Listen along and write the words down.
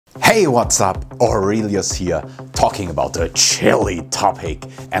Hey, what's up? Aurelius here, talking about a chilly topic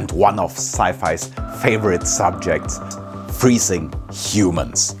and one of sci-fi's favorite subjects, freezing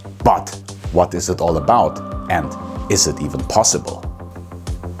humans. But what is it all about, and is it even possible?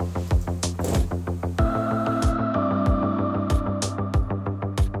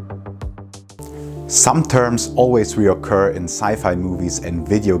 Some terms always reoccur in sci-fi movies and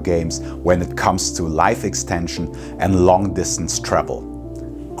video games when it comes to life extension and long-distance travel.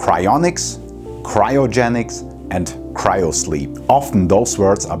 Cryonics, cryogenics, and cryosleep. Often those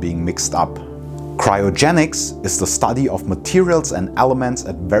words are being mixed up. Cryogenics is the study of materials and elements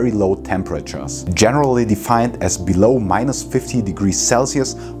at very low temperatures, generally defined as below -50 degrees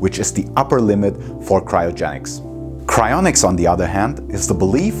Celsius, which is the upper limit for cryogenics. Cryonics, on the other hand, is the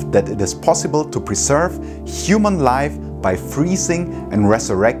belief that it is possible to preserve human life by freezing and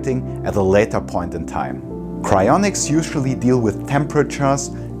resurrecting at a later point in time. Cryonics usually deal with temperatures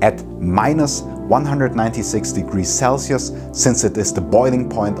at -196 degrees Celsius, since it is the boiling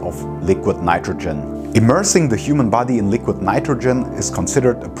point of liquid nitrogen. Immersing the human body in liquid nitrogen is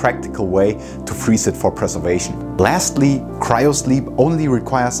considered a practical way to freeze it for preservation. Lastly, cryosleep only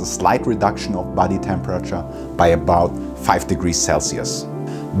requires a slight reduction of body temperature by about 5 degrees Celsius.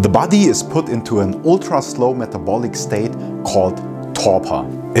 The body is put into an ultra-slow metabolic state called torpor.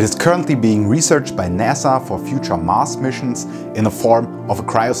 It is currently being researched by NASA for future Mars missions in the form of a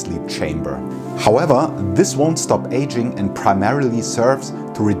cryosleep chamber. However, this won't stop aging and primarily serves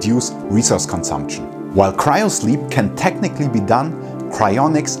to reduce resource consumption. While cryosleep can technically be done,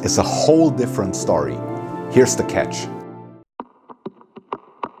 cryonics is a whole different story. Here's the catch.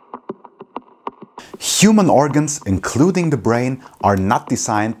 Human organs, including the brain, are not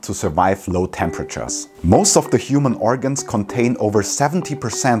designed to survive low temperatures. Most of the human organs contain over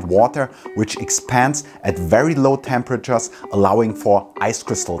 70% water, which expands at very low temperatures, allowing for ice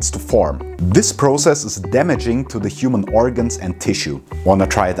crystals to form. This process is damaging to the human organs and tissue. Wanna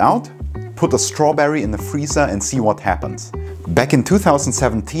try it out? Put a strawberry in the freezer and see what happens. Back in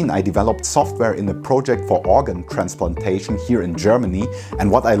 2017, I developed software in a project for organ transplantation here in Germany, and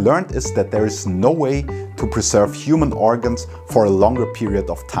what I learned is that there is no way to preserve human organs for a longer period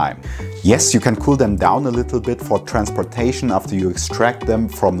of time. Yes, you can cool them down a little bit for transportation after you extract them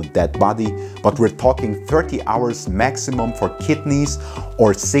from a dead body, but we're talking 30 hours maximum for kidneys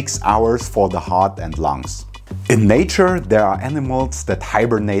or 6 hours for the heart and lungs. In nature, there are animals that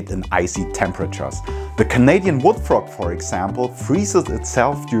hibernate in icy temperatures. The Canadian wood frog, for example, freezes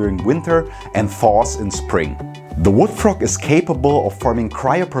itself during winter and thaws in spring. The wood frog is capable of forming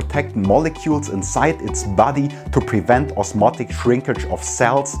cryoprotectant molecules inside its body to prevent osmotic shrinkage of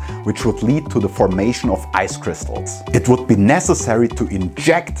cells, which would lead to the formation of ice crystals. It would be necessary to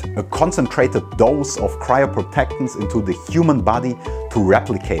inject a concentrated dose of cryoprotectants into the human body to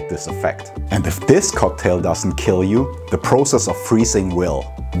replicate this effect. And if this cocktail doesn't kill you, the process of freezing will.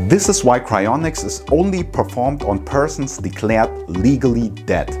 This is why cryonics is only performed on persons declared legally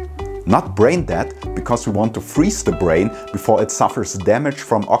dead. Not brain dead, because we want to freeze the brain before it suffers damage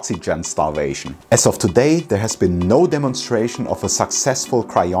from oxygen starvation. As of today, there has been no demonstration of a successful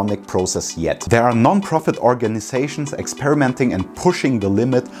cryonic process yet. There are non-profit organizations experimenting and pushing the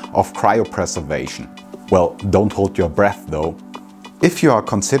limit of cryopreservation. Well, don't hold your breath though. If you are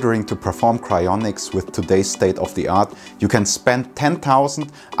considering to perform cryonics with today's state-of-the-art, you can spend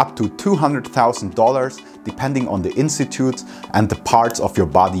 $10,000 up to $200,000 depending on the institute and the parts of your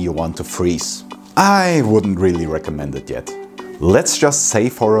body you want to freeze. I wouldn't really recommend it yet. Let's just say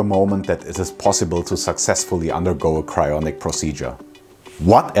for a moment that it is possible to successfully undergo a cryonic procedure.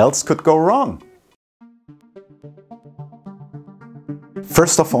 What else could go wrong?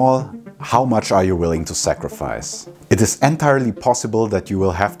 First of all, how much are you willing to sacrifice? It is entirely possible that you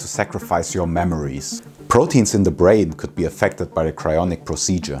will have to sacrifice your memories. Proteins in the brain could be affected by the cryonic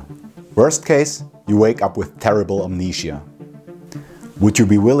procedure. Worst case, you wake up with terrible amnesia. Would you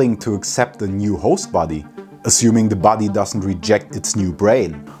be willing to accept a new host body, assuming the body doesn't reject its new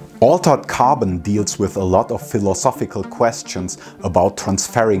brain? Altered carbon deals with a lot of philosophical questions about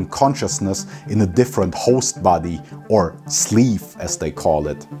transferring consciousness in a different host body, or sleeve as they call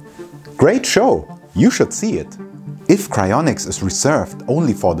it. Great show! You should see it! If cryonics is reserved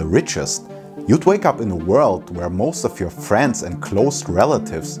only for the richest, you'd wake up in a world where most of your friends and close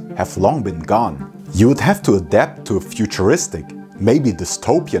relatives have long been gone. You would have to adapt to a futuristic, maybe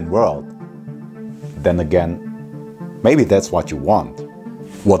dystopian world. Then again, maybe that's what you want.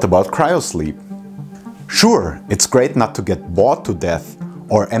 What about cryosleep? Sure, it's great not to get bored to death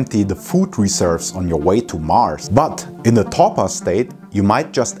or empty the food reserves on your way to Mars, but in a torpor state, you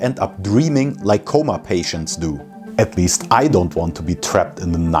might just end up dreaming like coma patients do. At least I don't want to be trapped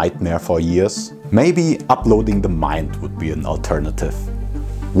in the nightmare for years. Maybe uploading the mind would be an alternative.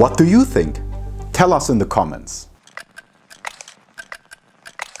 What do you think? Tell us in the comments.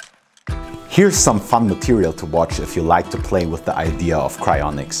 Here's some fun material to watch if you like to play with the idea of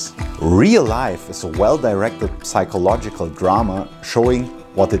cryonics. Real Life is a well-directed psychological drama showing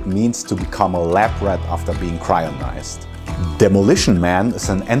what it means to become a lab rat after being cryonized. Demolition Man is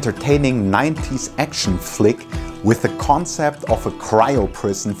an entertaining 90s action flick with the concept of a cryo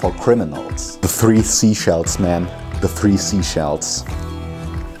prison for criminals. The three seashells, man. The three seashells.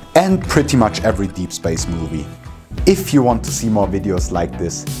 And pretty much every deep space movie. If you want to see more videos like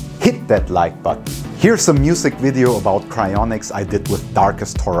this, hit that like button. Here's a music video about cryonics I did with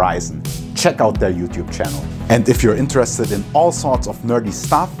Darkest Horizon. Check out their YouTube channel. And if you're interested in all sorts of nerdy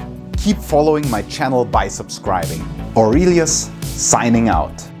stuff, keep following my channel by subscribing. Aurelius, signing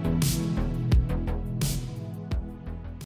out.